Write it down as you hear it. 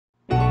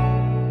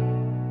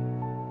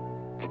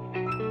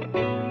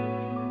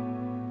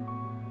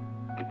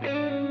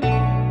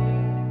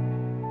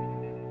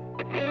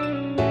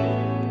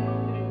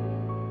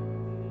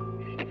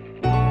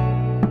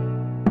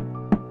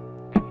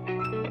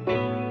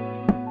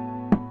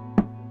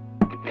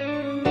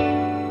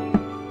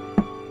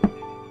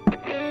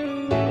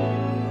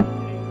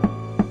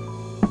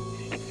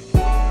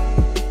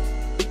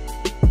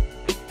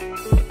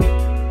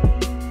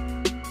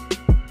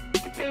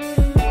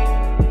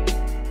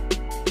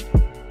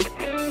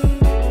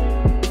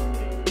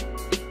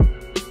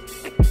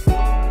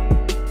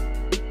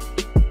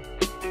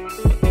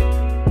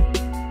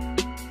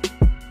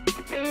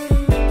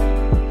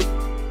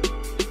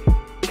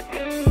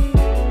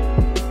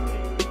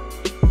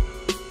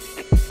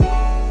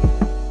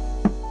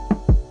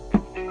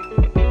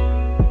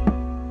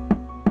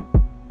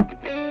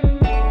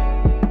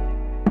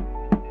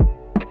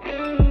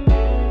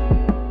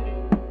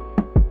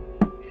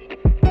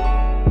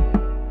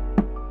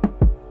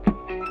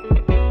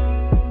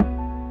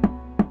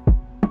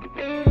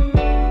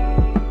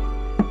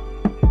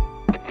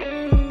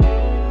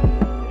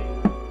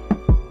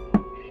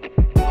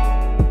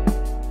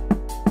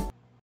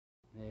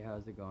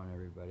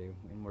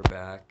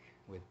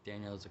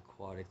Daniel's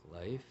Aquatic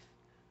Life.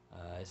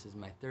 This is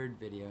my third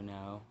video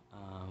now.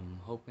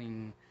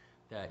 Hoping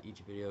that each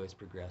video is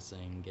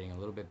progressing, getting a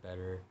little bit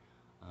better.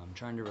 I'm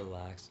trying to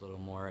relax a little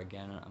more.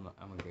 Again,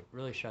 I'm a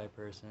really shy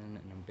person,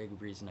 and a big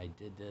reason I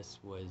did this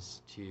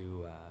was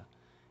to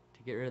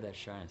get rid of that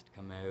shyness, to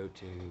come out,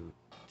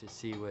 to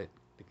see what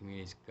the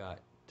community's got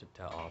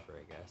to offer,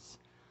 I guess.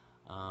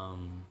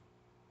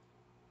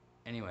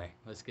 Anyway,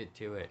 let's get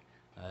to it.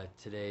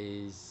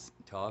 Today's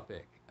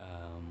topic,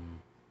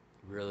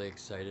 really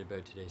excited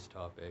about today's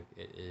topic.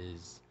 It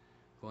is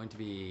going to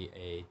be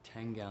a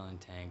 10-gallon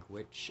tank,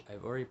 which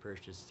I've already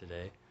purchased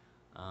today.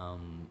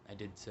 I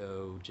did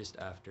so just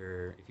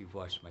after, if you've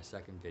watched my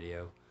second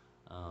video,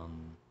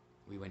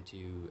 we went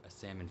to a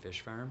salmon fish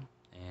farm,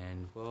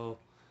 and well,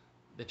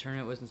 the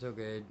tournament wasn't so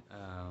good.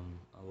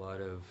 A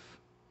lot of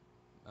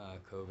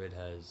COVID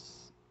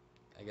has,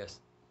 I guess,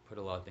 put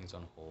a lot of things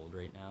on hold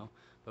right now,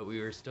 but we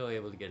were still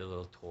able to get a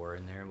little tour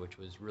in there, which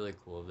was really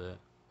cool of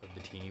the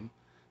team.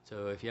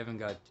 So if you haven't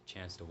got a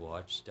chance to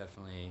watch,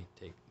 definitely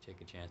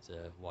take a chance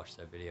to watch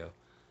that video.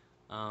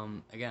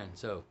 Again,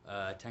 so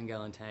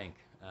 10-gallon tank.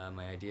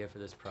 My idea for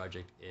this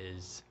project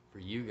is for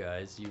you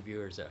guys, you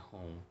viewers at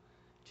home,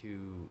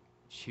 to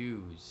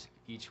choose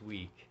each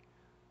week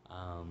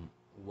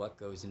what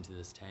goes into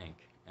this tank.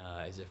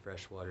 Is it a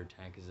freshwater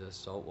tank? Is it a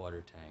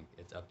saltwater tank?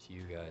 It's up to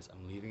you guys.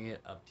 I'm leaving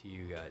it up to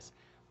you guys.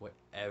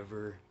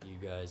 Whatever you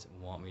guys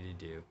want me to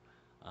do.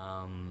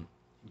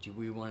 Do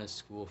we want a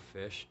school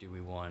fish? Do we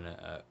want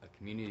a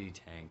community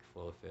tank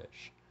full of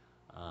fish?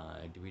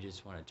 Do we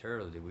just want a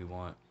turtle? Do we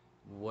want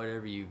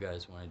whatever you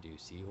guys want to do?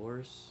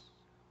 Seahorse?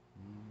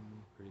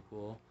 Pretty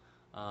cool.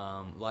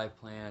 Live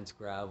plants,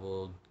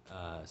 gravel,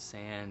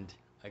 sand.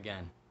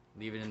 Again,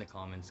 leave it in the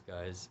comments,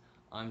 guys.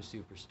 I'm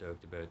super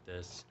stoked about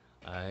this.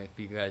 If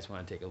you guys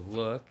want to take a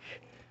look,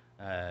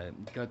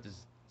 got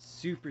this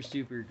super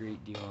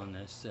great deal on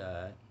this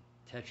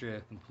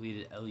Tetra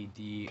completed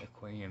LED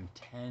aquarium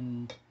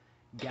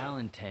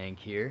 10-gallon tank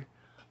here.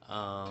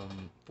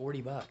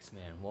 40 bucks,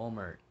 man.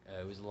 Walmart.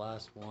 It was the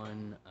last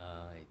one.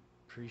 I'm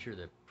pretty sure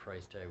the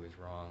price tag was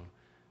wrong.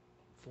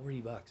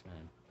 40 bucks,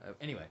 man.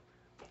 Anyway,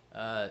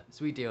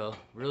 sweet deal.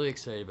 Really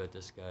excited about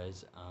this,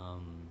 guys.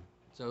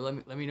 So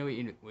let me know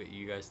what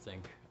you guys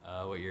think.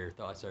 What your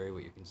thoughts are,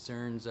 what your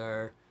concerns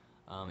are.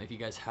 If you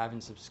guys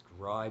haven't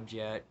subscribed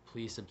yet,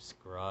 please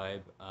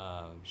subscribe.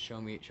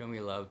 Show me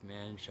love,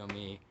 man. Show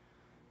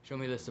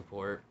me the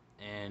support,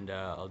 and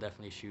I'll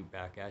definitely shoot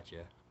back at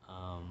you.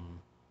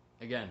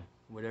 Again,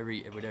 whatever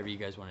you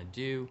guys want to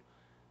do,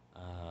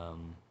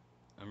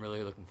 I'm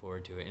really looking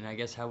forward to it. And I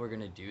guess how we're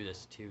gonna do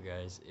this too,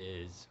 guys,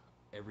 is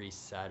every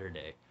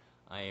Saturday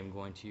I am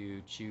going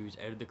to choose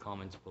out of the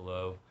comments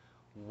below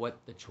what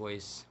the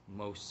choice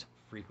most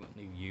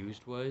frequently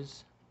used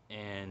was,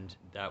 and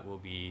that will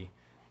be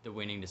the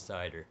winning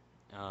decider.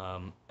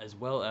 As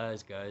well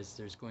as, guys,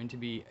 there's going to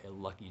be a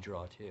lucky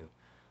draw too.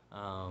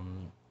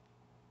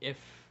 If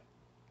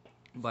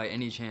by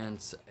any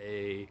chance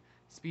a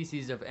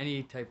species of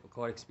any type of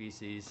aquatic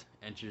species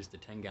enters the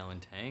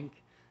 10-gallon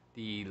tank,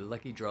 the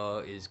lucky draw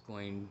is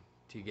going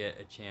to get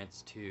a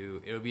chance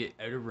to, it'll be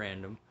out of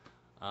random,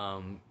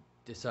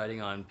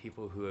 deciding on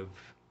people who have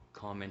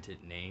commented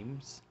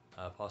names,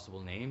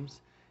 possible names.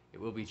 It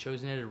will be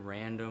chosen at a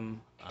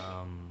random,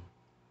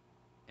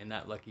 and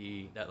that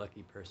lucky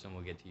person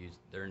will get to use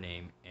their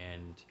name,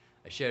 and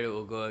a shout out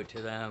will go out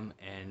to them,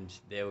 and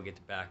they will get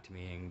to back to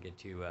me and get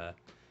to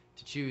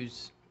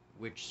choose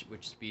which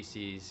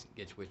species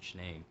gets which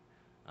name.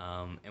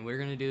 And we're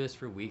gonna do this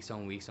for weeks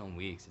on weeks on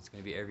weeks. It's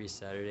gonna be every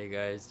Saturday,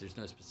 guys. There's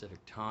no specific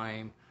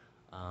time.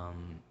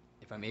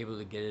 If I'm able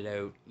to get it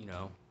out, you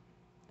know,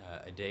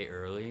 a day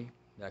early,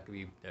 that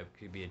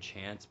could be a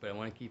chance. But I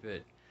want to keep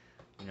it,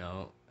 you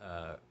know,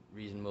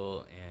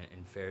 reasonable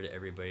and fair to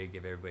everybody.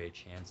 Give everybody a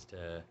chance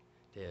to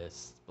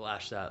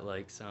splash that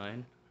like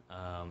sign,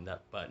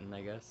 that button,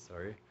 I guess.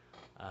 Sorry.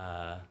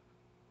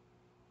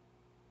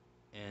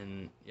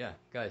 And yeah,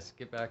 guys,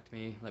 get back to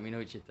me. Let me know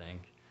what you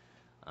think.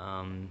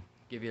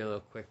 Give you a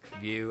little quick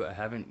view. I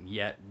haven't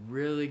yet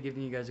really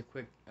given you guys a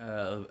quick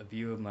a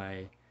view of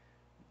my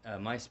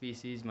my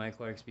species, my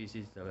aquatic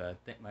species,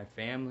 my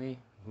family,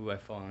 who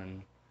I've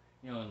fallen,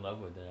 you know, in love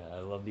with. I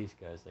love these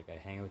guys. Like, I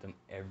hang with them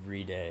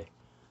every day.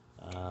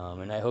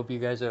 And I hope you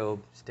guys will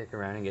stick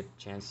around and get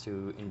a chance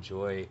to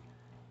enjoy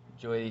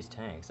these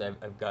tanks.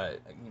 I've got,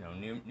 you know,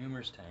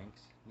 numerous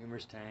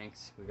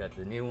tanks. We got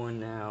the new one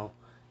now.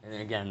 And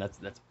again,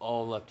 that's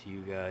all up to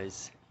you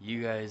guys.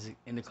 You guys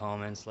in the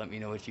comments, let me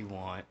know what you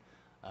want,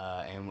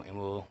 and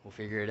we'll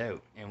figure it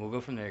out, and we'll go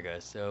from there,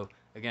 guys. So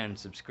again,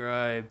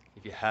 subscribe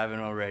if you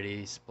haven't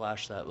already.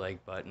 Splash that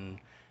like button,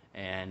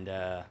 and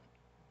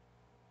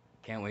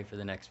can't wait for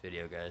the next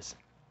video, guys.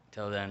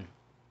 Till then,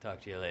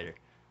 talk to you later.